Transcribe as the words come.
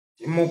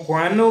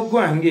Mukwano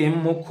gwange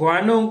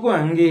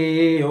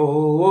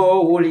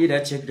owulira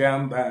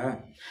kyegamba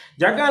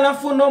njagala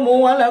funa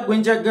omuwala gwe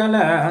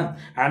njagala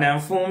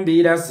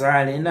ananfumbira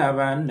zaale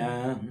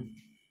n'abaana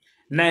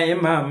naye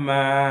mama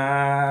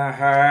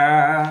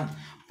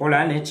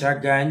pola ne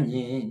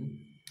kyaganye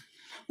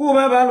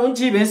kuba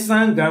balungi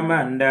besanga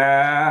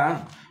manda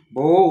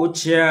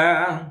bukya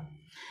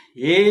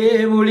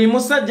buli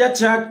musajja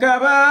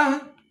kyakaba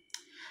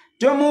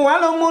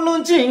tomuwala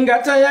omulungi nga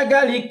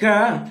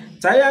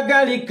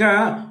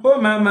tayagalika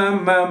o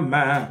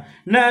mama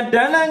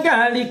naddala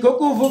ng'aliko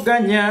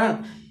kuvuganya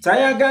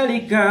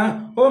tayagalika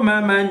o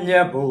mama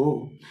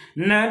nyabo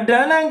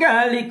naddala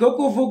ng'aliko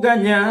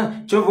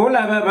kuvuganya kyova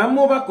olaba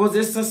bamu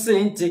bakozesa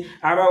sente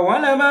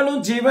abawala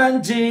balungi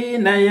bangi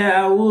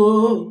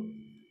nayawo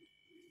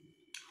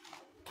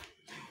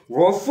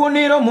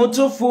wofunira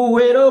omutuufu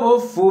weera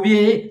oba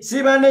ofubye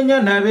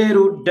sibanenya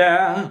nabeerudda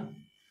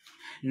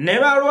ne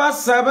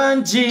balwasa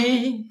bangi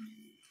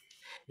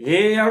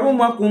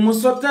alumwa ku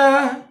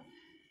musota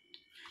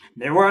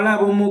ne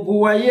bwalaba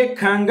omuguwa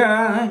yekkanga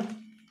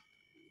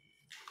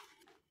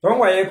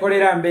tongwa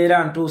yeekolera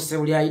mbeera ntuuse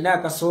buli alina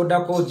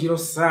akasoodako ogiro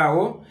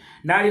ssaawo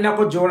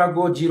n'alinako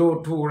gy'olaga ogiro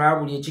otuula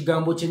buli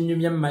ekigambo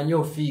kyennyumya mmanyi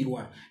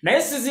ofiirwa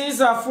naye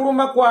siziyiza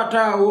afuluma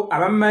kwataawo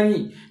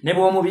abammanyi ne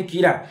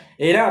bw'omubikira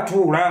era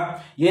atuula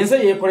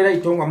yenze yeekolera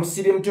itongwa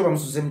musibye muti oba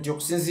musuze muti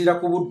okusinziira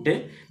ku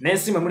budde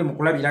n'ensi mwe muli mu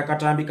kulabira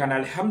akatambi kana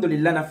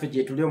alhamdulillah naffe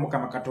gye tuli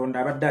omukama katonda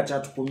abadde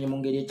akyatukumye mu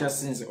ngeri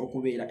ekyasinze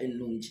okubeera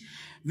ennungi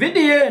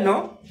vidiyo eno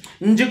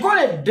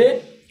ngikoledde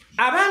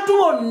abantu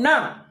bonna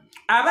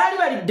abaali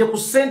balidde ku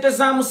ssente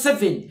za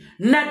M7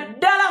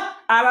 naddala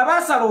abo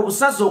baasala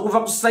obusazi okuva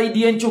ku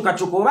sayidi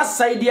y'enkyukakyuka oba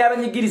sayidi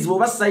y'abanyigirizibwa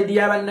oba sayidi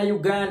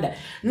y'abannayuganda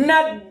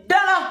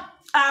naddala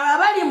abo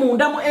bali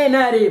munda mu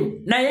NRM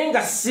naye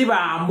nga si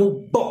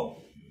baamu bo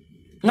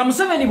nga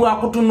M7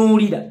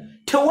 bwakutunuulira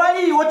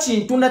tewaliiwo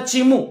kintu na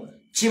kimu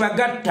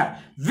kibagatta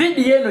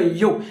vidiyo eno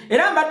yo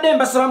era mbadde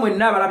mbasaba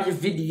mwenna abalabye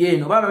vidiyo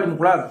eno baba bali mu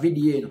kulaba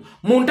vidiyo eno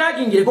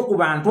muntagingireko ku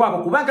bantu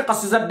abo kubanga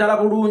kasiza ddala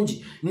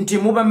bulungi nti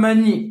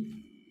mubamanyi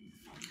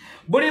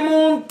buli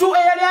muntu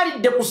eyali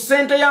alidde ku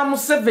ssente ya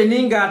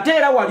M7 ng'ate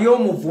era wali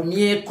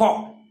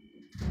omuvumyeko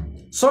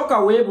sooka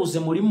weebuuze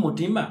muli mu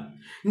mutima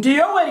nti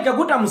Yoweri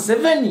Kaguta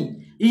M7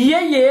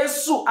 ye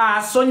Yesu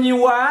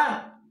asonyiwa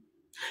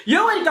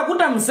Yoweri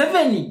Kaguta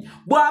M7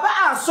 bw'aba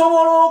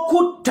asobola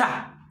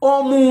okutta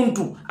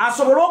omuntu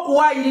asobola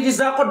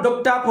okuwaayiririzaako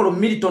Dr. Apollo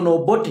Milton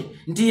Obote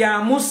nti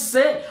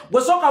yamusse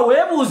bwe sooka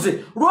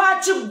weebuuze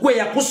lwaki gwe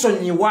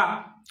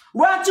yakusonyiwa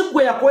lwaki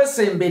gwe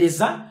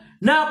yakwesembereza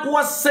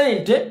n'akuwa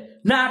ssente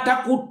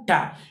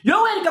n'atakutta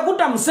Yoweri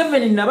Kaguta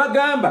M7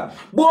 nabagamba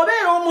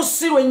bw'obeera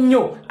omusiru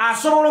ennyo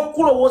asobola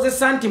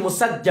okukulowoozesa nti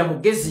musajja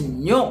mugezi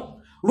nnyo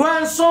lwa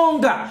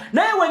nsonga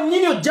naye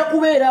wennyini ojja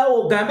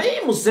kubeeraawo ogambe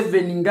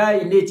M7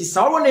 ng'ayina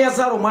ekisa olwo ne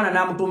yazaala omwana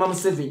n'amutuuma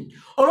M7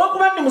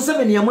 olw'okuba nti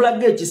M7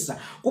 yamulaga ekisa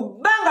ku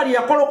bbanga lye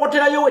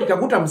yakolokotera Yoweri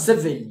Kaguta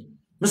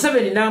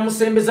M7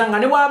 n'amusembeza nga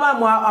ne bw'aba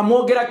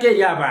amwogerako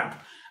eri abantu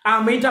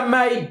amuyita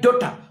my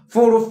daughter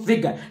full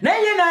figure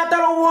naye ye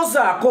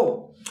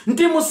n'atalowoozaako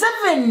nti M7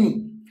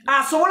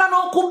 asobola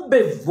n'okubba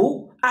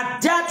evvu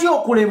ajja atya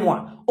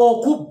okulemwa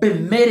okubba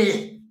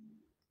emmere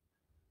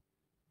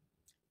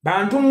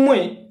bantu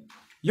mmwe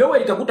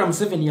Yoweri Kaguta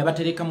M7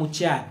 yabatereka mu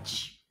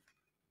kyaki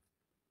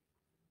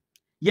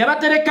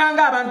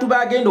yabaterekanga abantu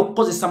bagenda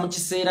okukozesa mu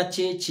kiseera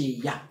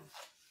kyekyeya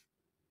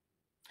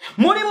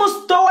muli mu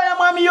sitowa ya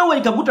mwami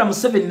Yoweri Kaguta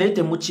M7 naye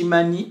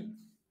temukimanyi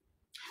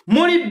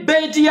muli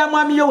beeti ya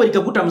mwami Yoweri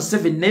Kaguta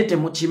M7 naye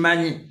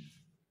temukimanyi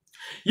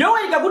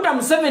Yoweri Kaguta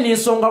M7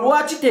 ensonga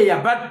lwaki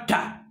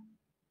teyabatta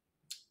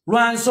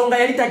lwa nsonga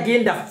yali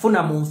tagenda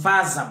funa mu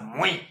nfaaza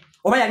mmwe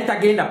oba yali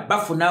tagenda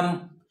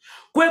bafunamu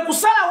kwe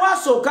kusala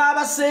wasooka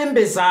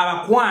abasembeza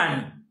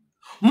abakwani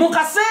mu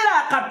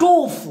kaseera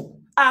akatuufu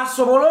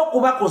asobole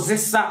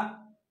okubakozesa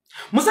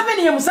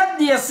M7 ye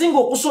musajja yasinga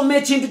okusoma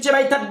ekintu kye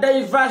bayita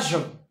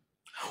diversion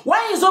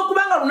wayinza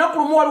okuba nga lunaku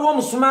lumu waliwo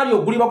omusumaali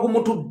oguli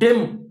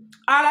bagumutuddemu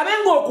alabe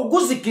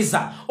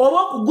ng'okuguzikiza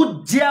oba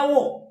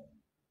okugujjawo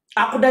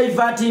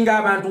akudaivatinga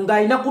abantu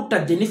ng'alina kutta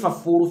Jennifer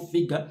full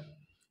figure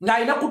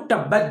ng'alina kutta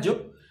Bajjo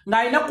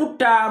ng'alina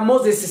kutta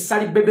Moses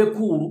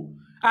Salibebekulu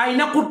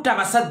alina kutta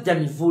basajja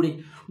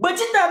mivule bwe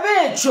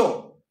kitaba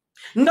ekyo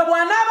nga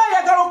bw'anaaba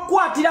ayagala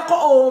okukwatirako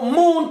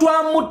omuntu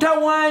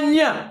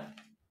amutawaanya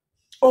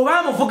oba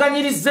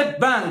amuvuganyiriza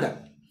ebbanga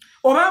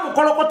oba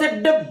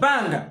amukolokotedde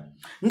ebbanga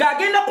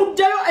ng'agenda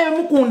kuggyayo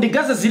emu ku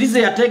ndiga ze ziri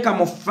ze yateeka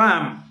mu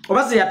faamu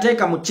oba ze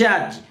yateeka mu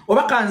kyagi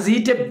oba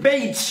kanziyite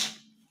beiti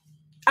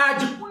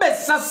agikuba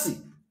essasi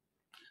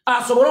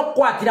asobole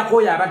okukwatirako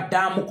oyo abadde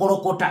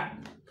amukolokota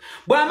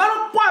bw'amala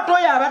okukwata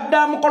oyo abadde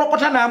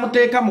amukolokota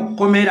n'amuteeka mu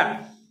kkomera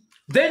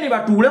then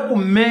batuule ku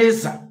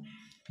mmeeza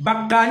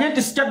bakkaanye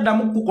nti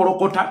sikyaddamu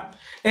kukolokota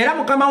era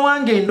mukama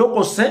wange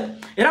ndokose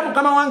era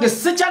mukama wange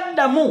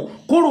sikyaddamu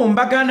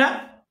kulumbagana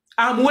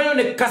amuweyo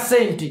ne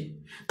kasente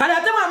kale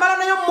ate mwamala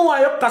nayo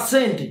muwaayo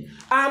kasente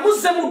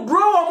amuzze mu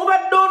drowa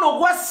omubadde ono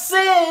gwasse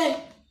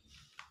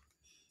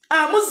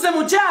amuzze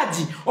mu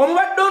kyaji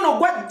omubadde ono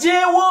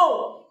gwajjeewo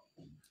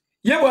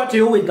ye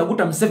bw'atyo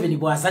wenkaguta Museveni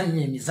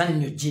bw'azannya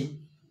emizannyo gye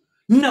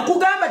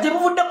nakugamba gye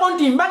buvuddeko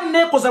nti mba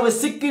nneekoza bwe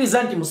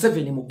sikkiriza nti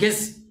Museveni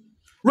mugezi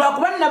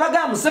lwakuba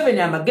nabagamba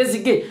Museveni amagezi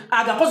ge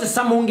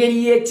agakozesa mu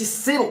ngeri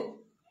y'ekisiro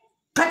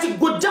kati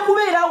gojja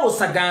kubeerawo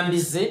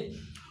osagambize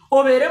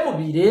obeere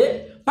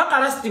mubire paka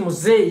lasti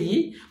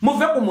muzeeyi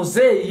muve ku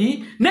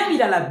muzeeyi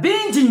n'ebirala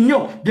bingi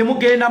nnyo bye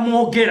mugenda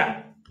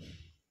mwogera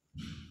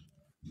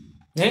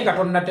naye nga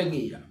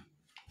tonnategeera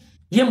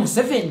ye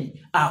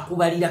Museveni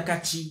akubalira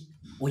kaki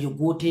oyo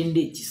gw'otenda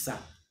ekisa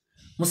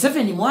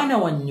Museveni mwana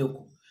wa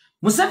nnyoko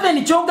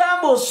Museveni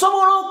kyogamba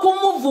osobola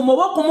okumuvuma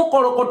oba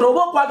okumukolokota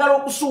oba okwagala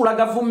okusuula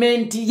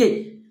gavumenti ye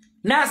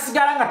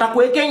n'asigala nga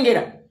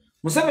takwekengera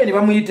Museveni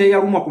bamuyita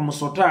eyalumwa ku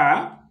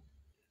musota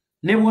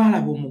ne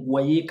bwalaba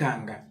omuguwa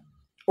yeekanga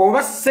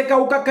oba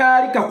ssekawuka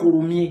kaali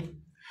kakulumye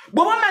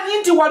bw'oba manyi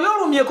nti wali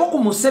olumyeko ku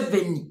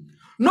Museveni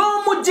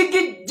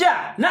n'omujigijja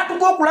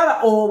n'atuka okulaba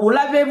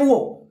obulabe bwo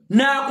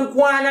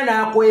n'akukwana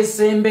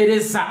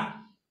n'akwesembereza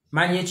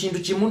manya ekintu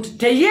kimu nti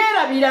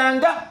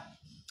teyeerabiranga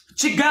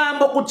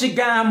kigambo ku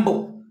kigambo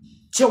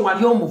kye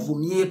wali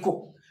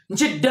omuvumyeko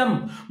nkiddamu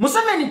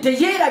Museveni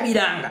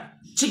teyeerabiranga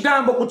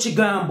kigambo ku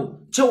kigambo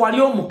kye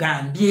wali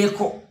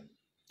omugambyeko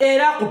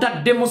era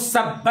akutadde mu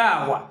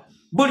sabbaawa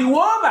buli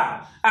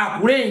wooba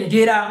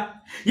akulengera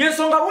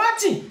yensonga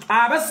lwaki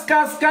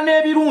abasikasika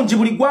n'ebirungi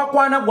buli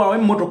gwakwana gwawe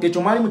emmotoka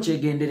ekyo mwali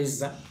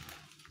mukyegendereza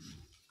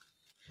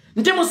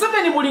nti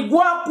Museveni buli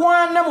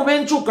gwakwana mu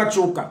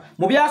b'enkyukakyuka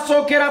mu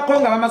byasookerako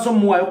nga bamaze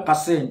omuwaayo ku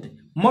kasente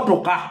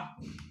mmotoka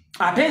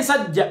ate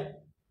ensajja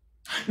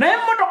naye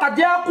emmotoka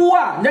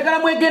gyakuwa njagala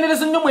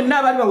mwegendereze nnyo mwenna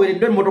abaali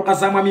baweereddwa emmotoka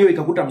za mwami we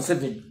Kaguta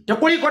Museveni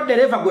tekuliiko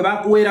dereva gwe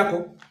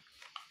baakuweerako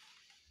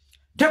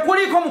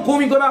tekuliiko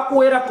mukuumi gwe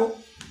baakuweerako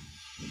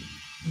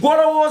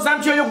gw'olowooza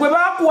nti oyo gwe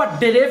baakuwa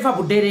dereva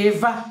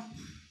budereva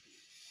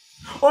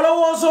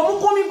olowooza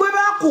omukuumi gwe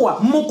baakuwa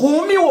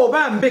mukuumi wo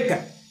oba mbega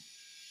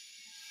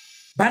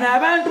bano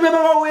abantu be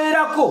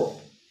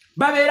babaweerako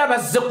babeera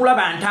bazze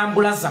kulaba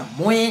ntambula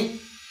zammwe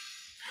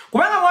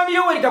kubanga mwami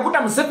Yoweri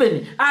Kaguta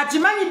Museveni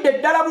akimanyidde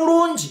ddala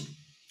bulungi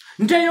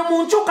nti eyo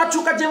mu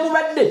nkyukakyuka gye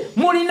mubadde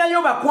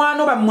mulinayo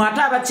bakwano bammwe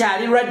ate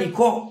abakyali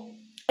radiko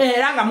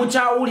era nga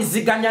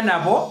mukyawuliziganya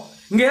nabo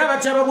ng'era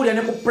bakyababulira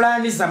ne ku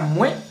pulaani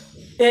zammwe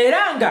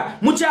era nga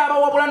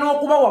mukyabawabula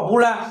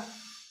n'okubawabula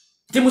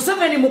nti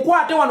Museveni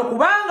mukwate wano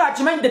kubanga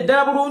akimanyidde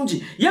ddala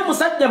bulungi ye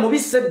musajja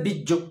mubisse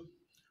ebbijjo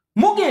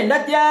mugenda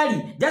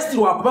gyali just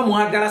lwakuba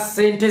mwagala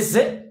ssente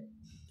ze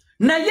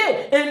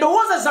naye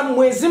endowooza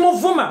zammwe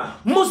ezimuvuma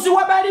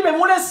muziwa bali be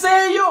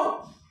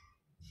muleseeyo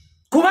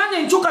kubanga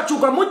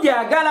enkyukakyuka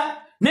mujyagala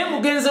naye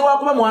mugenze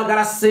lwakuba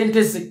mwagala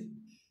ssente ze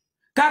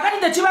kaakati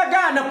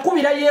tekibagaana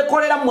kukubira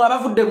yeekolera mmwe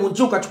abavudde mu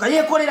nkyukakyuka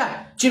yeekolera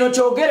kino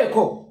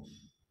kyogereko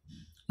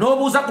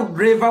n'obuuza ku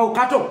dreva wo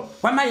kato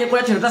wamma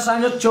yeekolera kino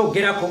tasaanye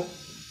okukyogerako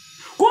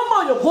kumba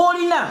oyo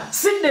gw'olina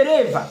si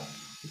dereva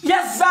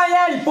yazzaayo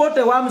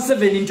alipoota wa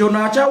Museveni nti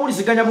ono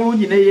akyawuliziganya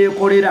bulungi ne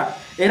yeekolera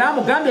era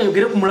amugambye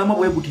ayogere ku mulamwa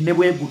bwe guti ne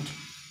bwe guti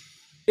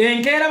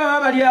enkeera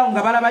baba bali awo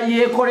nga balaba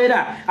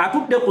yeekolera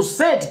atudde ku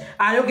seeti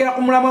ayogera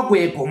ku mulamwa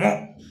gwe gumu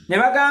ne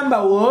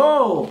bagamba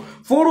wo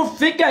fulu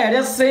figa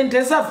yalya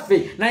ssente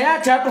zaffe naye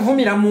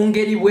akyatuvumira mu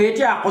ngeri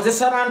bw'eti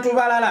akozesa abantu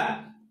balala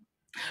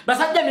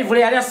basajja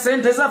mivule yalya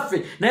ssente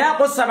zaffe naye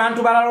akozesa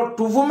abantu balala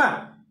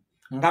otuvuma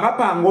nga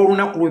bapanga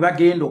olunaku lwe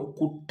bagenda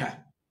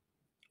okutta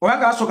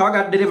obanga basooka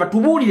bagala dereva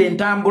tubuulire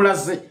entambula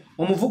ze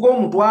omuvugo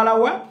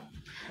omutwalawa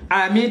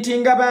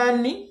amiitinga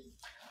baani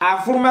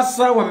afuluma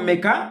ssaawa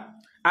mmeka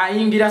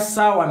ayingira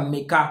ssaawa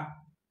mmeka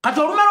kati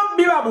olumala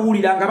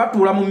bibabuulira nga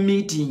batuula mu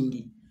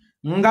miitingi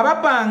nga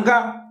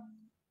bapanga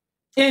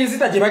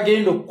enzita gye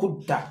bagenda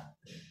okutta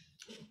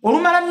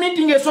olumala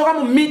miitingi esooka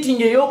mu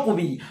miitingi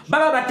ey'okubiri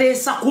baba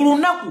bateesa ku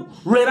lunaku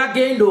lwe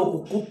bagenda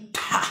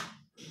okukutta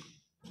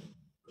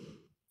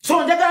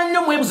so njagala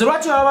nnyo mwebuze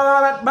lwaki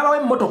babawa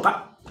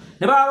emmotoka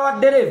ne babawa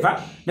dereva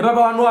ne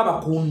babawa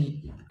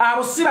n'abakuumi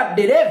abo si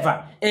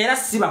baddereva era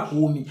si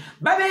bakuumi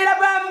babeera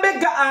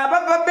bambega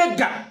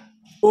abababega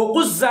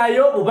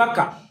okuzzaayo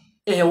obubaka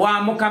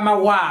ewa mukama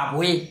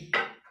waabwe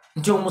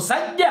nti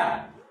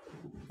omusajja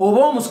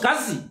oba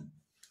omukazi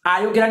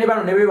ayogera ne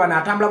bano ne bwe bano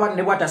atambula bwati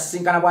ne bwati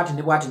asisinkana bwati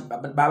ne bwati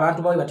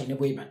abantu bawe bati ne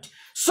bwe bati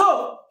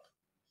so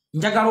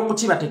njagala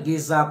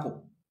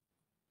okukibategeezaako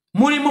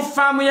muli mu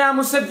faamu ya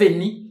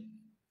Museveni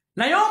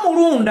naye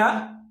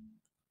omulunda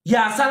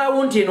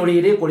yasalawo nti eno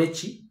leero ekole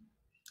ki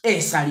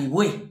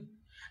esalibwe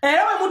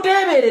era bwe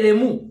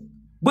muteebereremu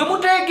bwe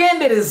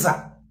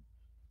muteegendereza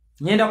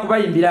ngenda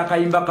kubayimbira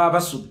akayimba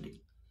k'abasudde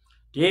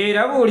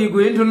era buli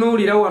gwe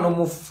ntunuulira wano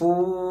mufu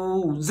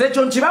nze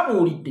ekyo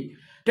nkibabuulidde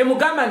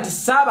temugamba nti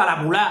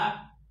saabalabula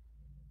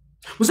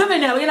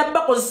Museveni abagenda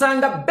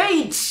bakozesanga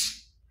bait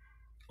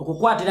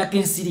okukwatirako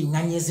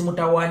ensiriŋŋanya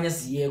ezimutawaanya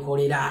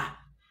ziyeekolera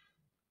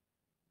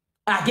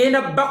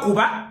agenda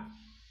bakuba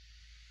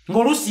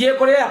ng'oluusi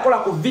yeekolera yakola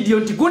ku vidiyo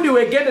nti gundi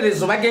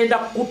weegenderezo bagenda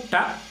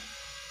kutta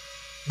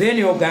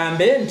then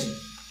ogambe nti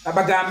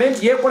abagambe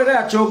nti yeekolera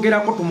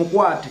yakyogerako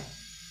tumukwate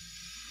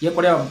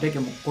yekolera bamuteke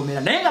mu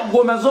kkomera naye nga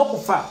gwomaze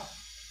okufa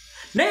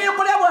naye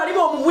yekolera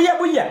bw'aliba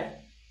omubuyabuya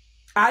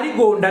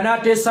aligonda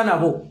n'ateesa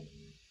nabo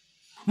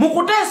mu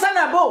kuteesa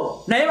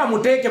nabo naye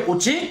bamuteeke ku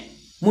ki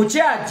mu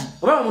kyaji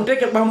oba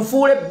bamuteeke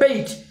bamufuule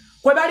bait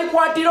kwe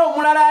balikwatira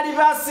omulala ali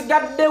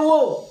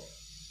basigaddewo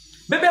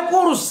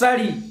Bebekulu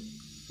Sali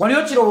wali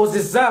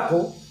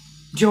okirowoozezaako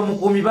nti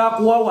omukuumi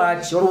baakuwa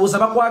waaki olowooza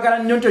bakwagala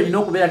nnyo nti olina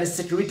okubeera ne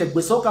security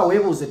gwe sooka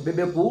weebuuze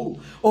Bebekulu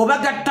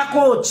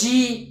obagattako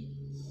ki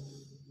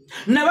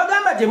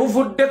nabagamba gye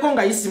buvuddeko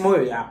nga Isimu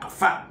oyo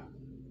yakafa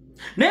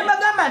naye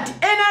bagamba nti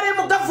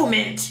NRM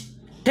government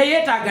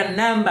teyeetaaga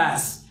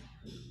numbers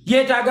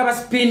yeetaaga ba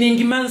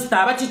spinning monster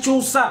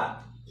abakikyusa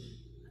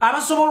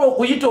abasobola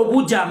okuyita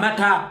obuugi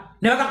amata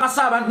ne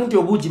bakakasa abantu nti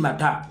obuugi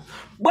mata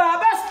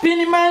bw'aba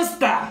spinning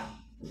monster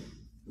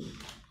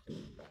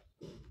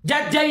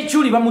jajja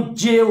ichuli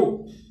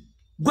bamugjeewo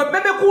gwe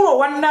Bebekulu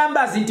owa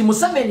numbers nti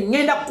Museveni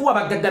ngenda kuwa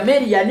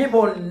bagagameri yani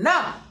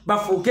bonna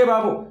bafuuke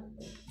babo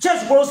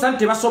kyekikolosa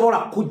nti basobola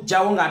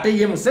kujjawo ng'ate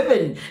ye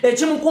Museveni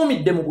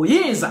ekimukuumidde mu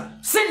buyinza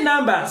si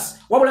numbers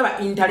wabula ba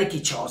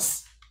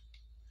intellectuals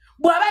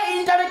bw'aba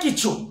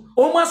intellectual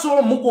omu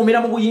asobola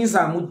omukuumira mu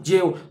buyinza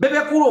amugjeewo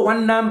Bebekulu owa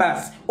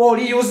numbers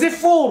oli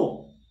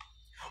useful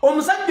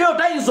omusajja oyo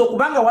tayinza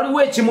okubanga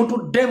waliwo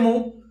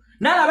ekimutuddemu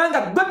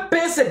n'alabanga gwe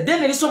peesa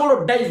eddene lisobola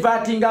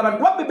oddivertinga abantu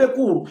kuba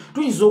Bebekulu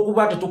tuyinza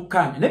okuba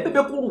tetukkaanya naye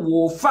Bebekulu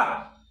bw'ofa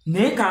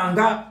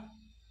neekanga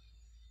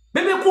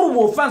Bebekulu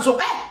bw'ofa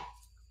nsooka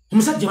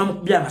omusajja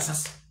bamukubye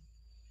amasasi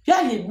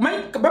yani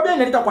babya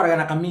nali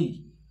takwalagana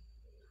Kamili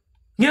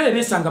ngere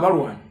besanga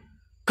balwana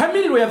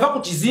Kamili lwe yava ku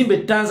kizimbe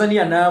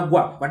Tanzania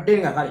n'agwa wadde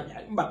nga kale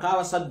mbaka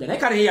abasajja naye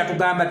kale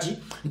yatugamba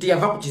nti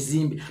yava ku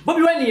kizimbe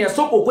Bobi Wine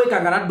yasooka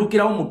okwekanga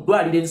n'addukirawo mu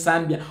ddwaliro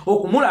ensambya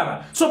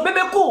okumulaba so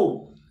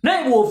Bebekulu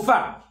naye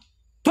bw'ofa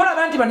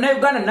tolaba nti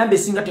bannayuganda namba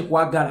esinga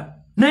tekwagala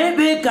naye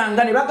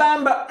beekanga ne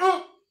bagamba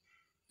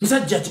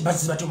musajja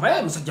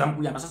kibazibatuma musajja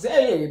amukubye amasasi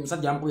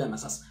musajja amukubye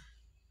amasasi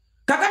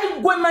kakati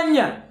gwe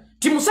manya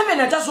ti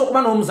Museveni akyasa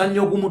okuba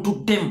n'omuzannyo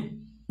ogumutuddemu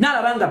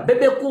n'alabanga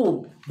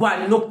Bebekulu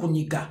gw'alina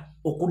okunyiga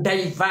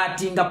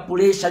okudivertinga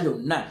pressure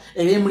yonna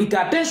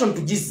ebemulika attention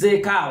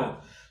tugizzeeko awo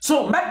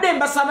so mbadde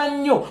mbasaba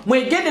nnyo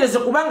mwegendereze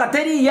kubanga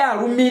teriyo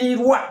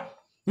alumirirwa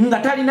nga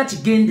talina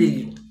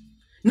kigenderero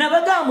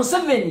nabaga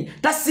Museveni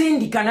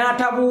tasindika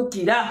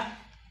n'atabuukira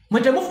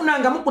mwe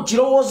temufunangamu ku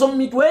kirowoozo mu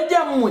mitwe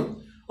gyammwe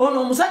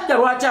ono omusajja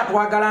lwaki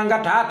atwagalanga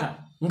taata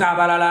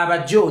ng'abalala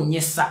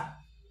abajoonyesa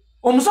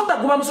omusota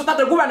guba musota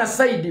teguba na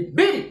side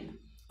bbiri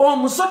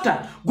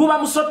omusota guba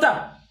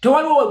musota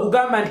tewaliwo we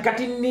gugamba nti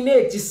kati nnina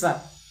ekisa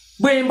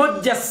bwe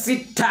mbojja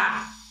sitta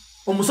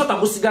omusota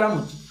gusigala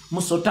muti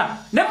musota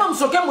nemwe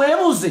musoke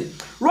mwebuuze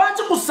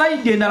lwaki ku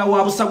side endala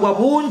wa busagwa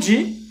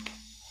bungi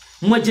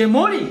mwe gye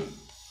muli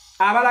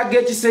abalaga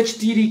ekisa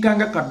ekitiiriika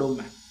nga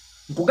Kadoma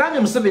nkugambye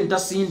Museveni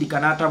tasindika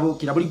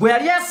n'atabuukira buli gwe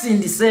yali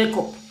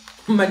asindiseeko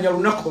manya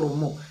lunaku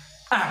lumu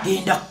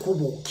agenda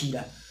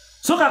kubuukira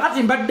so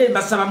kakati mbadde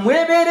mbasaba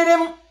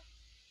mwebeereremu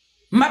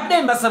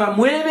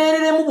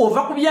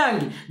bw'ova ku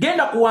byange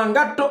genda ku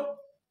wangatto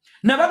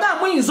nabaga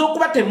muyinza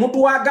okuba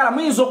temutwagala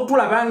muyinza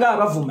okutulabanga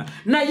abavuma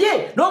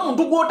naye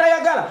n'omuntu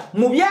gw'otayagala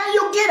mu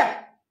byayogera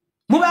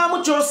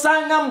mubaamu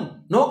kyosangamu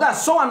n'oga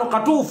so wano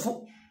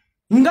katuufu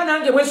nga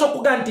nange bwesa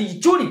okuga nti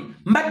ichuli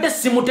mbadde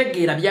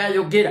simutegeera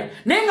byayogera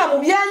naye nga mu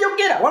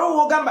byayogera waliwo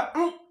wogamba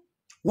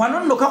wano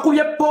nno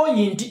kakubye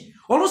poyinti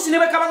oluusi ne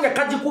bwe kabanga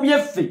kagikubye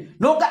ffe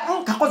noga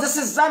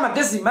kakozesezza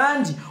amagezi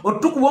mangi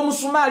otukuba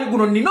omusumaali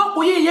guno nina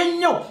okuyiiya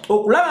ennyo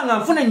okulaba nga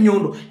nfuna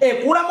ennyondo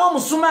ekulamu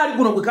omusumaali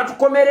guno gwe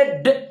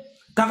katukomeredde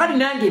kakati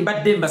nange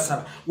mbadde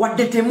mbasaba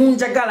wadde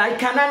temunjagala I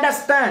can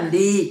understand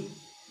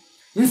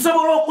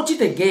nsobola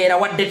okukitegeera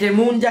wadde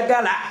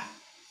temunjagala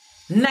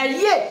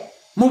naye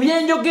mu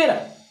byenjogera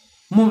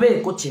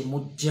mubeeko kye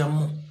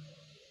mujjamu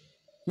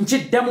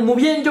nkiddamu mu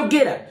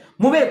byenjogera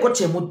mubeeko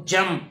kye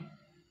mujjamu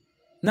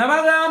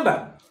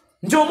nabagamba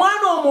nti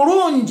omwana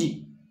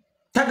omulungi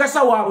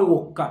tagasa waabwe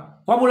wokka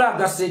wabula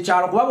agasa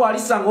ekyalo kuba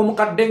bw'alisanga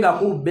omukadde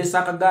ng'akulubbeesa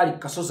akagaali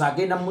kasozi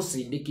agenda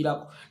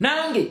musindikirako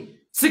nange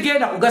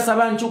sigenda kugasa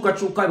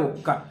bankyukakyuka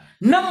bokka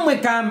nammwe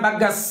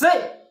kambagase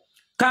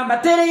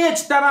kambateereyo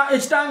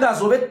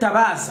ekitangaazo oba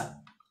ettabaaza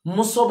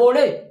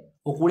musobole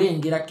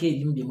okulengerako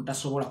ebimu bye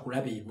mutasobola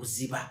kulaba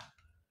ebuziba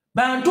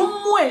bantu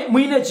mmwe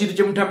mulina ekintu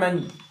kye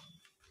mutamanyi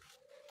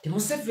ti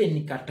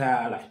Museveni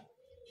Kataala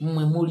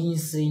mmwe muli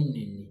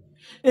nseenene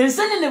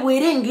ensenene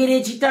bw'erengera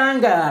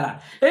ekitangaala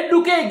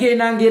edduka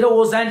egenda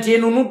ng'erowooza nti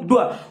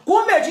enunuddwa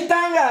kumbe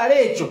ekitangaala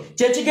ekyo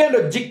kyekigenda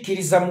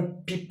ogikkiriza mu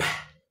pipa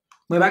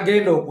mwe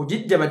bagenda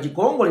okugijja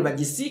bagikongole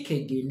bagisiike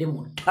egende mu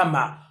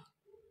ttama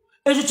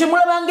ekyo kye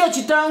mulabanga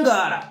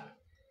ekitangaala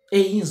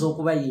eyinza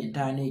okuba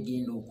yentaana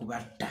egenda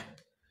okubatta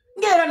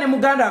ng'era ne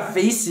muganda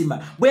waffe Isima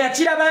bwe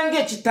yakirabanga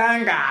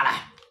ekitangaala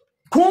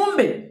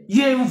kumbe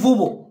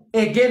y'envubo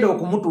egenda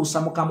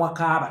okumutuusa mu kamwa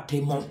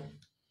k'abatemu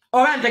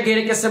oba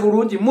ntegeerekese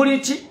bulungi muli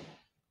ki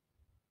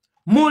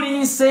muli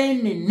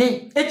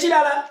nseenene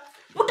ekirala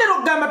mutera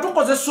okugamba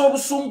tukozesa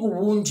obusungu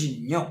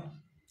bungi nnyo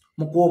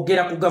mu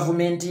kwogera ku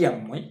gavumenti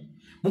yammwe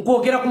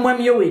mukwogera ku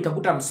mwami Yoweri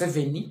Kaguta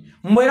Museveni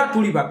mwera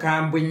tuli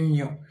bakambwe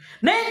nnyo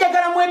naye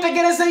njagala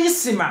mwetegereze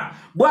Isima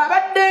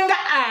bw'abadde nga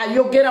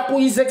ayogera ku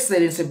His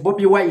Excellency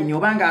Bobi Wine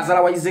obanga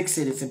azala wa His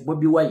Excellency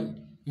Bobi Wine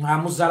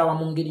ng'amuzala wa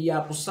mu ngeri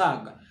ya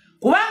kusaaga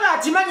kubanga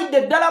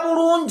akimanyidde ddala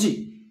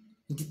bulungi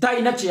nti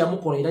talina kye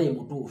yamukolera ye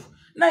mutuufu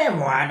naye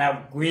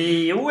mwana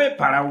gwe uwe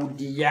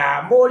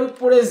Palaudia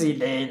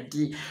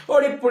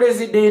oli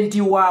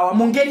pulezidenti waawa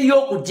mu ngeri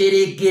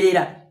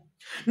y'okujeregerera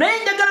naye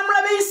njagala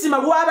mulabe Isima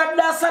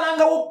lw'abadde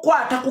asalangawo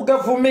okukwata ku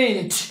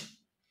gavumenti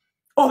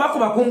oba ku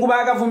bakungu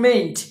ba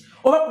gavumenti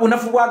oba ku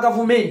bunafu bwa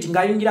gavumenti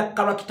ng'ayungira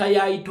kalakita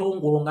ya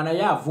Itongolo nga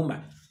naye avuma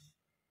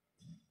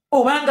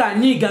oba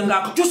ng'anyiiga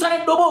ng'akukyusa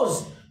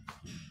n'eddoboozi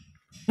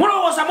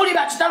mulowooza muli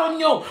bakitalo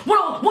nnyo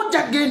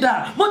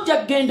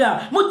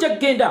mujja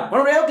genda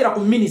wano yayogera ku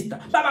minisita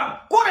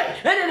baba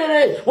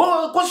kube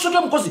konsote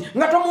omukozi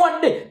nga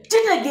tomuwadde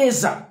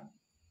kitegeeza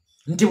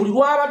nti buli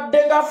lwabadde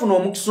ng'afuna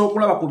omukisa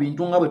okulaba ku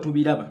bintu nga bwe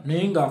tubiraba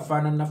naye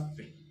ng'afaanana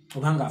naffe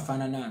oba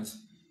ng'afaanana nze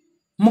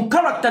mu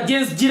kalakita gye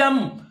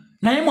nzigiramu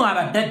naye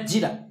mwabadde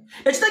ajjira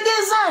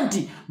ekitegeeza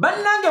nti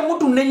bannange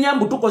mutunda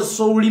ennyambu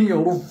tukozesa olulimi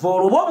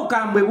oluvoolo oba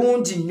obukambwe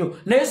bungi nnyo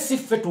naye si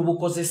ffe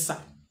tubukozesa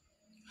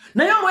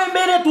naye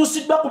olw'embeera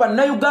etuusiddwa ku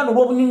bannayuganda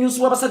olw'obunyunyusi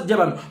bw'abasajja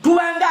bano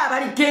tubanga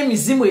abaliko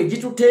emizimu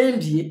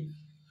egitutembye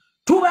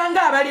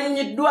tubanga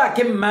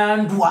abalinnyiddwako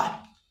emmandwa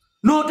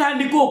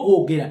n'otandika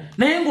okwogera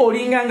naye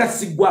ng'olinga nga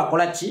siggwa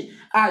akola ki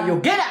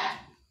ayogera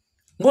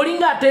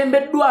ng'olinga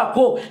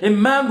atembeddwako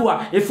emmandwa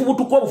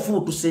efubutuka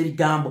obufubutusa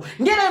ebigambo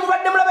ng'era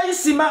mubadde mulaba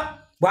Isima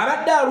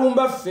bw'abadde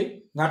alumba ffe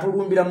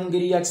ng'atulumbira mu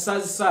ngeri ya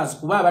kisaazisaazi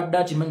kuba abadde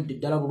akimanyidde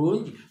ddala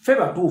bulungi ffe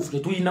batuufu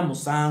tetulina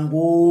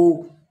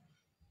musango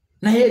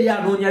naye eri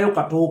anoonyayo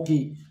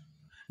katooke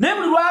naye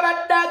buli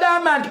lwabadde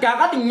agamba nti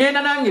kaakati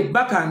ŋŋenda nange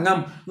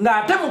ebbakangamu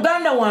ng'ate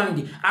muganda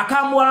wange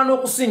akambuwala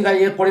n'okusinga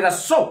yeekolera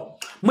so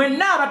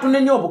mwenna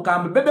abatunenya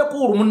obukambwe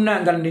bebekuulu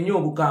munnanga nnenya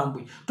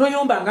obukambwe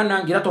toyombanga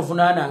nange era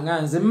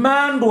tovunaananga nze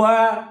mandwa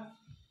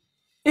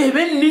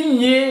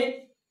ebenninnye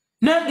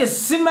nange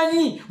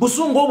simanyi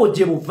busungu obwo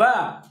gye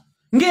buva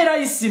ng'era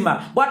Isima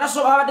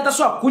bw'abadde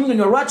tasobola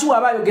kunnyonnyola lwaki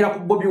waba ayogera ku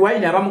Bobi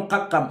Wine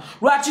abamukkakkamu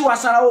lwaki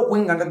wasalawo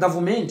okwenganga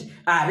gavumenti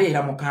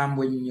abeera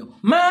mukambwe nnyo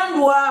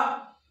mandwa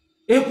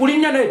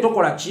ekulinnya naye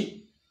tokola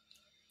ki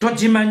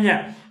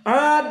togimanya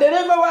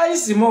dereva wa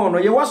Isima ono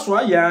ye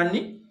waswa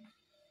yaani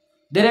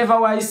dereva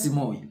wa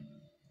Isima oyo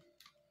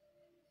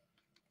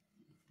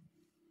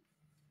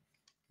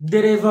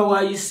dereva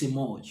wa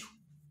Isima oyo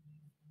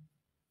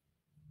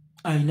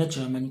alina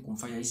kyamanyi ku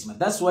nfa ya Isima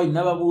that's why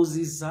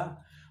nababuuzizza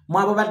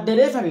mwabo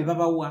baddereva be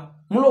babawa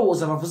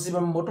mulowooza bavuzi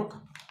ba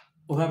mmotoka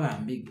oba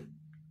bambiga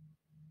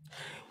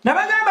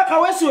nabagamba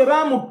Kaweesi we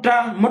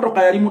baamutta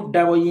mmotoka yali mu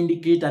dabo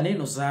yindikeeta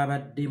neeno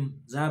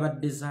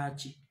zaabadde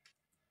zaaki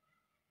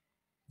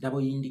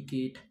dabo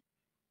yindikeeta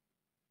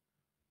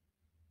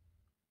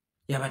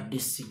yabadde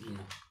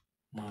sigino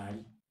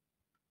mwali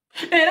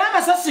era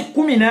amasasi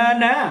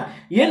 18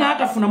 ye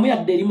n'atafunamu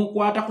yadde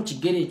erimukwata ku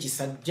kigere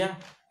ekisajja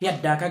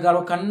yadde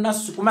akagalo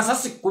kannasu ku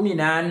masasi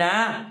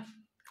 18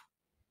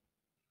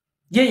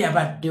 ye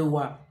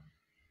yabaddewa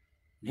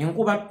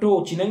nenkuba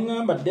tooki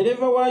neŋŋamba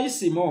dereva wa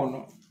Isima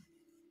ono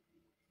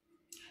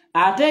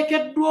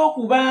ateekeddwa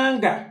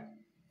okubanga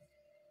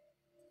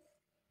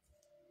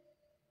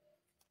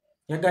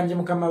yaganje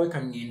mukama we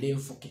kaŋŋende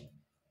enfuke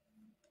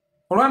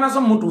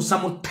olwanazo mutuusa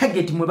mu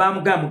tageti mwe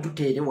baamugamba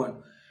mututeere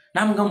wano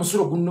namuga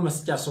musulo gunnuma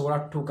sikyasobola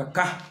kutuuka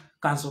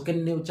kansooke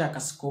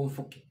nneekyakasiko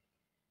nfuke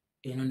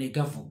eno ne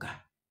gavuga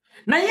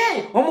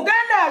naye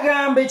omuganda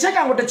agamba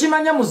ekyekango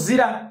tekimanya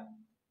muzira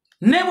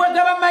ne bwe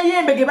gaba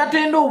mayembe ge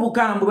batenda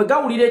obukambwe bwe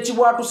gawulira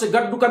ekibwatuse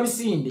gadduka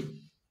misinde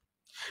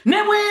ne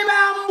bwe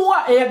bambwa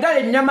eyagala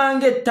ennyama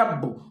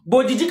ng'ettabbu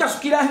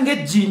bw'ogigikasukira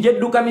ng'ejjinja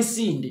edduka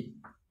misinde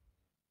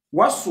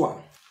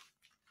waswa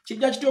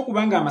kijja kitya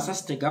okubanga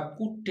amasasi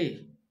tegakutte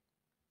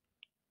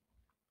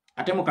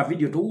ate mu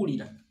kavidiyo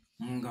towulira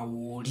nga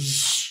wooli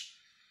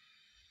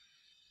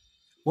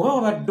oba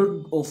wabadde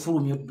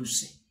ofulumya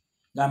odduse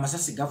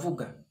ng'amasasi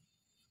gavuga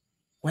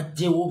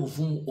wajjeewo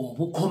obuvumu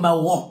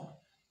obukomawo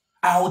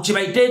awo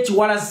kibayite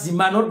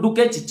ekiwalazima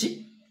n'odduka ekiki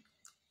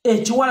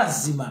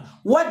ekiwalazima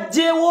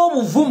wajjeewo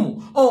obuvumu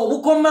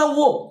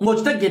obukomawo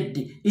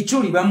ng'okitegedde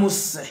ikyuli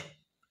bamusse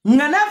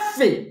nga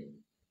naffe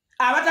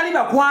abatali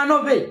bakwano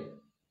be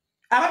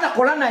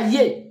abatakola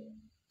naye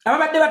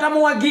ababadde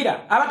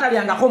batamuwagira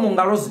abatalyangako mu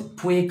ngalo ze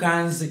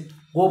twekanze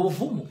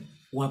obuvumu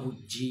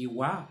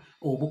wabugjiwa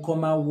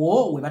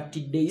obukomawo we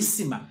battidde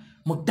Isima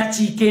mu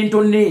ddakiika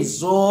entono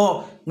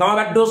ezo nga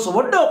wabadde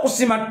osobodde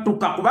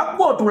okusimattuka kuba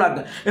gwe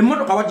otulaga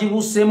emmotoka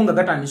wagibuuseemu nga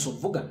gatandisa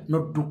okuvuga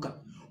n'odduka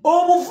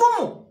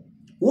obuvumu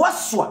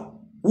waswa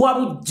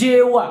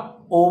wabugjeewa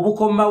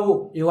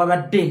obukomawo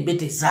ewabadde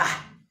embeteza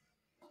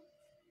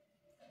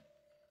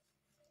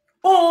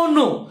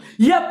ono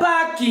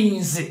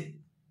yapaakinze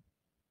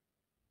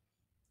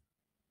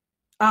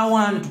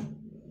awantu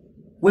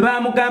we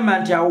baamugamba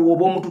nti awo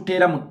woba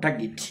omututeera mu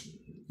tageti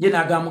ye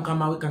n'agamba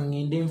mukama we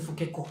kaŋŋende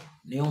nfukeko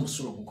naye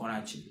omusulo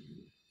gukola ki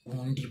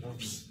gundi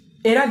bubi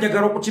era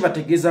njagala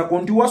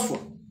okukibategeezaako nti Waswa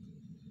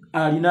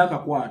alina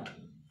akakwata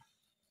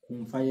ku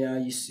nfa ya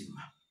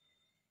Isima.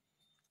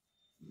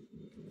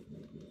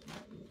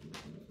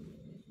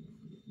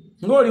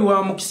 Ng'oli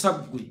wa mukisa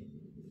ggwe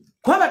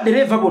kuba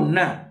baddereeva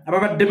bonna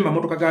ababadde mu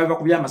mamotoka gaabwe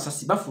bakubye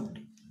amasasi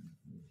bafudde.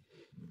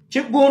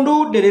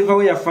 Kiggundu ddereeva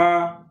we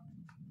yafa.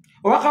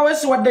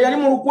 Owakawesi wadde yali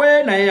mu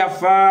lukwe naye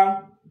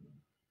yafa.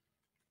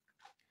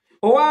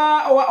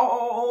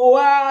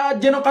 Owa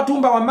Jeno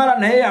Katumba Wamala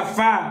naye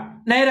yafa.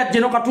 Naye era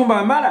Jeno Katumba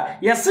Wamala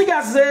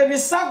yasigaza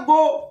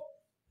ebisago.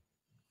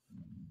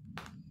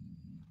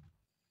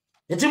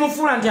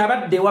 Ekimufuula nti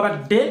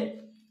wabadde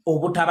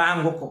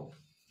obutabanguko.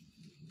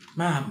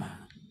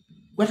 Maama,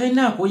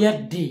 watalinaako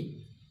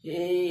yadde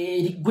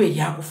eriggwe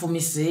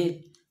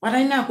eryakufumise.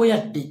 Watalinaako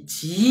yadde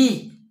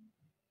ki?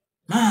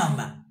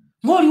 Maama,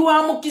 ng'oli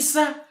wa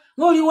mukisa,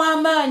 ng'oli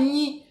wa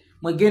maanyi.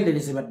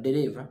 Mwegendereze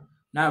baddereeva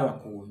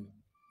n'abakuumi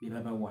be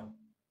babawa.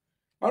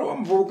 Waliwo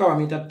omuvubuka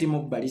bamuyita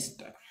Timo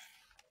Balista.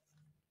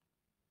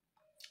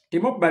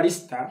 Timo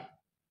Balista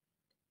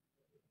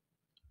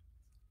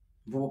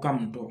muvubuka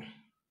muto.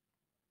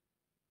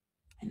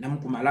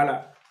 Ennamu ku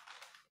malala.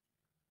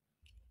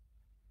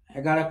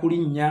 Ayagala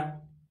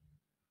kulinnya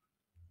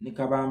ne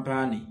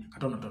kabampaane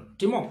katonotono.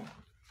 Timo,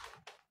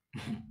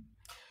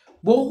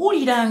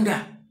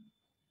 bw'owuliranga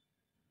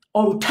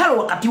olutalo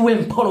wakati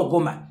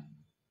w'empologoma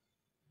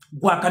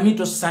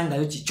gwakamito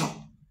sangayo kikyo.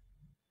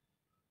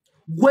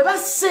 Gwe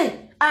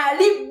basse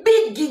ali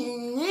big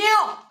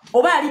nnyo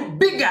oba ali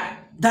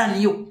bigger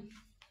than you.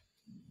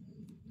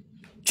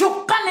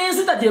 Kyokka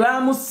n'enzita gye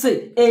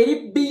baamusse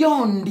eri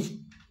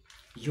beyond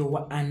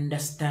your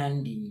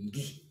understanding.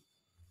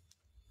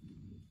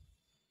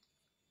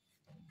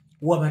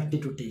 Wabadde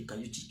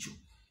toteekayo kikyo.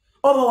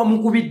 Oba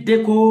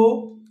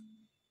wamukubiddeko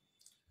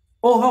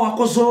oba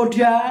wakoze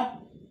otya.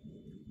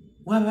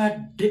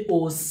 Wabadde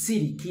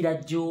osirikira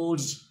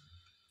gy'oli.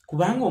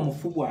 Kubanga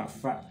omufu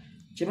bw'afa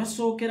kye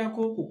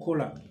basookerako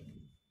okukola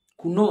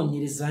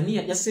kunoonyereza ani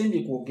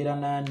yasembye kwogera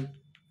n'ani.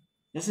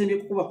 Yasembye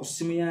kukuba ku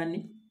ssimu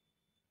y'ani.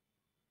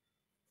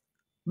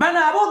 Bano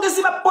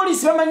aboogezi ba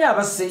poliisi bamanyi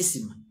abasse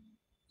Isima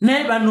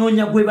naye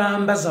banoonya gwe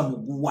bambaza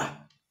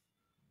muguwa.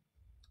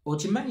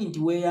 Okimanyi nti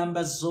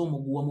weeyambazza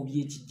omuguwa mu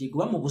by'ekijjege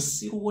oba mu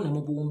busiruwo ne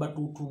mu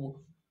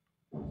buwumbatuutuwo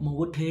mu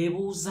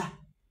buteebuuza.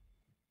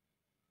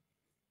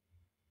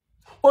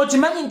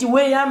 Okimanyi nti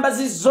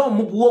weeyambazizza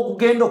omuguwa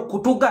okugenda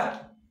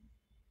okutuga.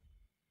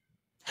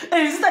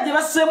 Enzita gye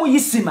basseemu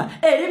Isima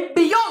eri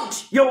beyond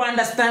your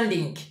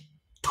understanding.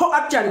 To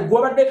actually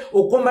gwabadde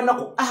okwomba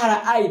ku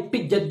RIP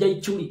jjajja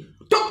Ichuli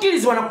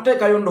tokkirizibwa na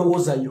kuteekayo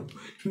ndowoozayo.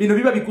 Bino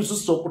biba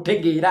bikususa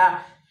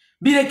okutegeera.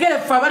 Birekere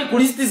ffe abali ku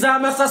lisiti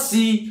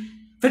z'amasasi.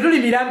 Ffe tuli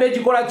mirambo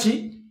egikola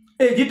ki?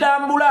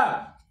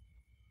 Egitambula.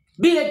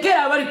 Birekere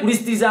abali ku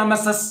lisiti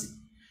z'amasasi.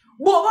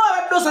 Bw'oba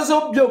wabadde osase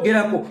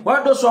obyogerako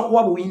wabadde osobola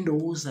kuwa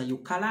buwindowoozayo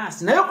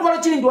kalaasi. Naye okubala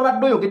kiri nti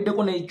wabadde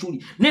oyogeddeko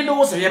n'Ichuli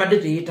n'endowooza byabadde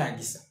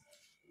teyeetaagisa.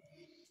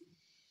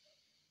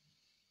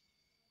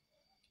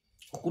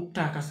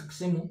 Okutta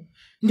akasimu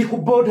ndi ku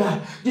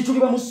boda Ichuli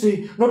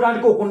bamusse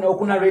n'otandika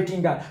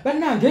okunarratinga.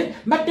 Bannange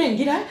mbadde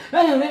ngira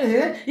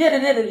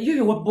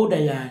yoyo wa boda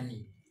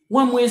yaani.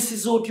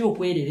 Wamwesize otya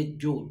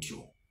okwererejja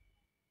otyo?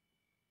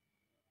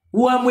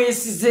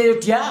 Wamwesize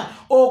otya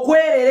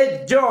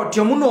okwererejja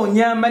otyo?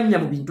 Munoonya amannya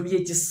mu bintu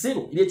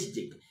by'ekisiru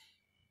eby'ekijjega.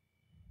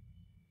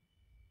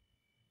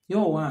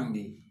 Yo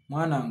wange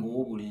mwanange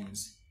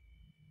ow'obulenzi,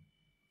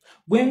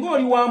 gwe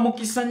ng'oli wa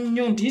mukisa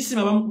nnyo nti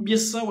Isima bamukubye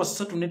essaawa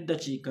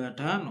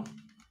 3:05.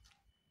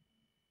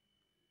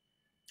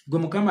 Gwe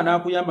Mukama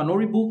n'akuyamba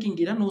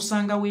n'oribookingira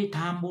n'osanga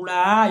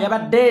weetambula.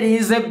 Yabadde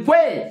erinze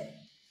gwe.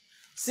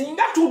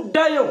 Singa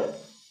tuddayo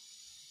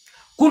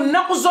ku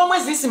nnaku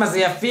z'omwezi Isima ze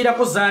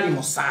yafiirako zaali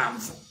 7.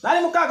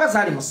 Zaali 6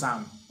 zaali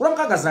 7. Kula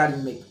 6 zaali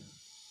mmeka?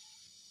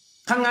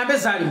 Kaŋŋambe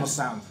zaali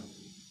 7.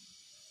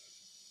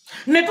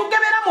 Ne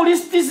tugebera mu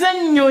lisiti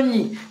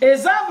z'ennyonyi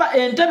ezaava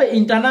Entebbe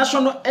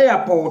International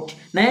Airport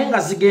naye nga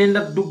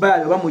zigenda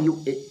Dubai oba mu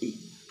UAE.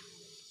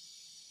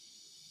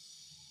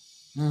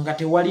 Nga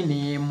tewali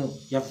n'emu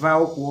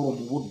yavaawo ku olwo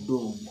mu budde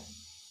omwo.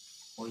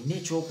 Olina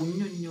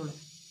ekyokunnyonnyola.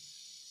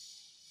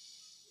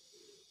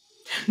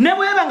 Ne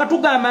bweba nga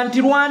tugamba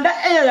nti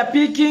Rwanda Air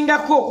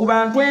yapiikingako ku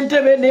bantu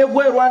Entebbe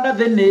n'egwa Rwanda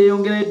then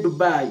neeyongera e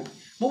Dubai.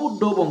 Mu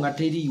budde obwo nga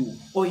teriiwo.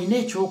 Olina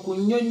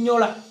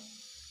ekyokunnyonnyola.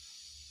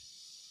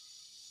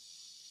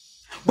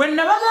 Bwe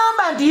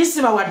nabagamba nti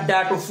Isima wadde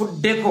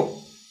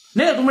atufuddeko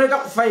naye tumuleka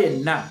kufa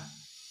yenna.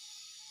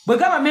 Bwe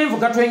gaba menvu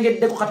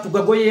gatwengeddeko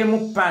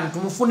katugagoyeemu pani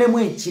tumufunemu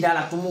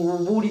ekirala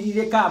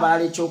tumubuulirireko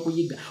abalala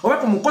ekyokuyiga oba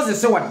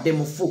tumukozese wadde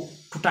mufu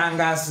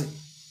tutangaze.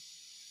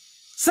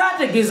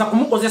 Saategeeza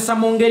kumukozesa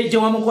mu ngeri gye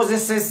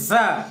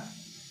wamukozesezza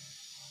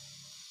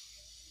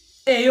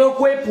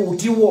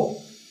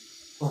ey'okwepuutiwo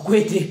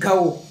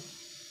okweteekawo.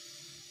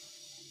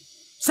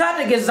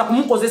 Saategeeza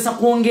kumukozesa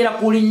kwongera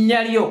ku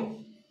linnya lyo.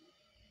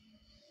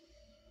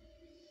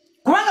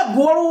 Kubanga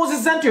gwe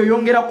walowoozezza nti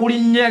oyongera ku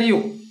linnya lyo.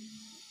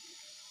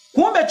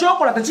 Kumbe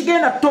ekyokola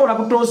tekigenda kutoola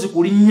butoozi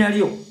ku linnya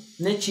lyo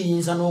ne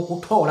kiyinza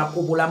n'okutoola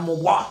ku bulamu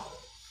bwo.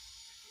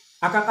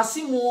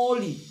 akakasimu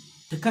oli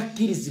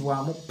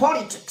tekakkirizibwamu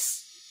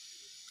politics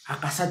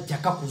akasajja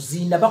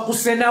kakuzinda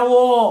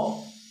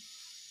bakusenawo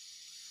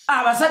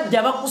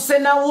abasajja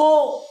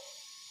bakusenawo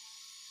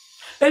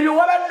ebyo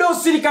wabadde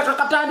osirika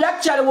kakatambi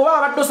actually bwoba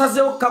wabadde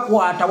osazeewo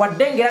kakwata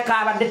wadde ngera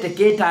kabadde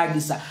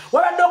tekeetaagisa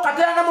wabadde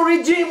okateranga mu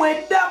rigimu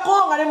eddako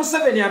nga ne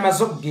Museveni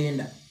amaze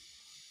okugenda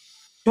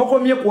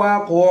tokomye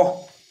kwako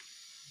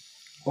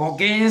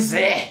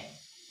ogenze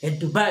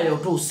Dubai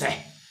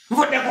otuuse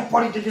mvudde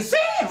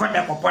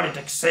ku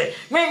politics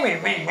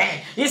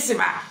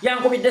isima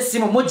yankubidde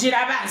essimu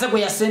mugiraba nze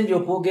gwe yasembye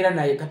okwogera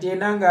naye kati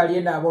enanga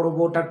alienda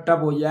aboloboota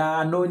ttabo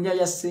yanoonya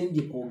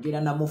yasembye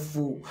kwogera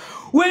namufu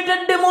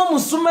weetaddemu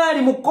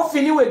omusumaali mu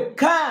kofini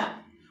wekka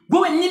gwe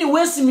wennyini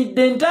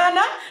weesimidde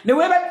entaana ne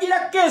weebajjira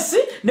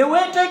keesi ne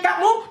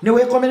weeteekamu ne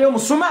weekomerera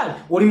omusumaali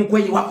oli mu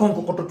kweyiwako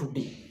nkokoto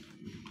tudde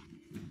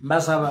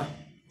mbasaba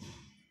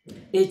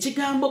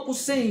ekigambo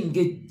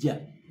kusengejja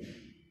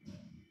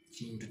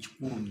kintu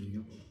kikulu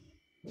nnyo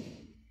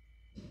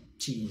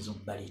kiyinza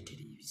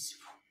okubaleetera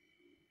ebizibu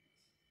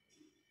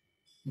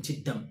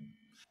nkiddamu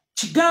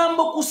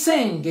kigambo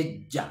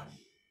kusengejja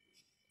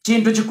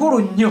kintu kikulu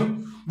nnyo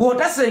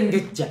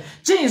bw'otasengejja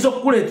kiyinza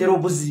okukuleetera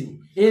obuzibu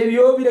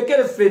ebyo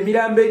birekere ffe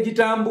emirambo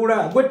egitambula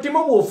gwe timo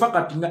bw'ofa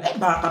kati nga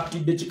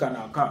baakattidde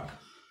kikanaaka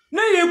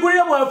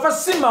neyeekulira bw'afa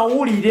si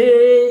mawulire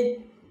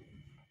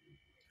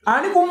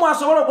ani kumu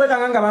asobola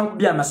okwekanga nga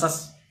bankubye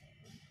amasasi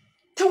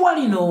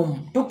tewali n'omu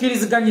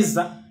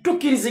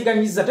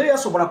tukkiriziganyiza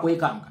teyasobola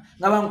kwekanga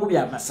nga bankubye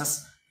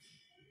amasasi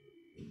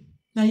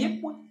naye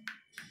bwe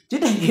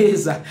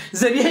kitegeeza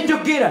nze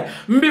byenjogera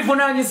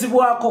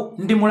mbivunaanyizibwako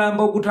ndi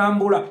mulamba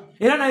ogutambula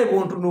era naye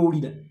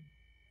bwontunuulira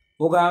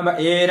ogamba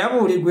era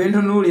buli gwe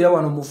ntunuulira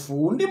wano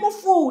mufu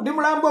ndi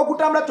mulamba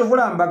ogutambula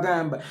kyovula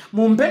mbagamba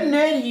mumpe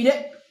neeriire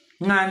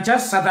nga nkya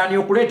Sataani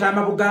okuleeta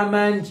amabuga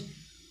amangi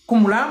ku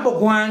mulambo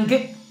gwange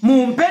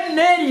mumpe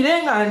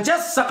neeriire nga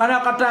nkyassa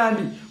kana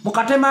akatambi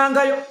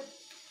mukatemangayo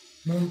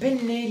mumpe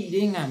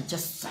neeriire nga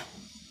nkyassa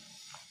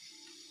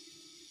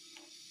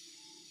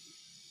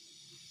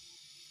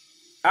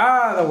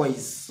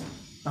otherwise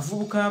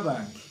bavubuka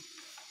bange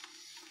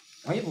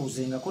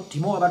weebuuzengako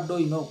timo wabadde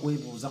olina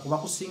okwebuuza kuba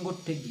kusinga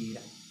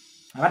otutegeera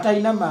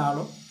abatalina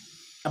maalo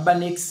aba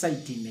ne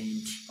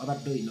excitement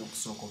wabadde olina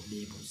okusooka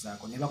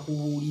obeebuuzaako ne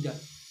bakubuulira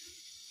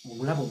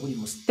obulabo buli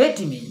mu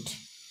statement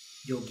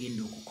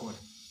gy'ogenda okukola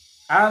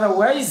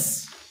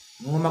otherwise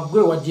ngoma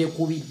gwe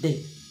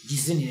wagyekubidde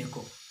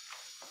gizinireko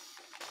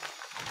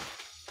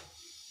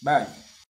bye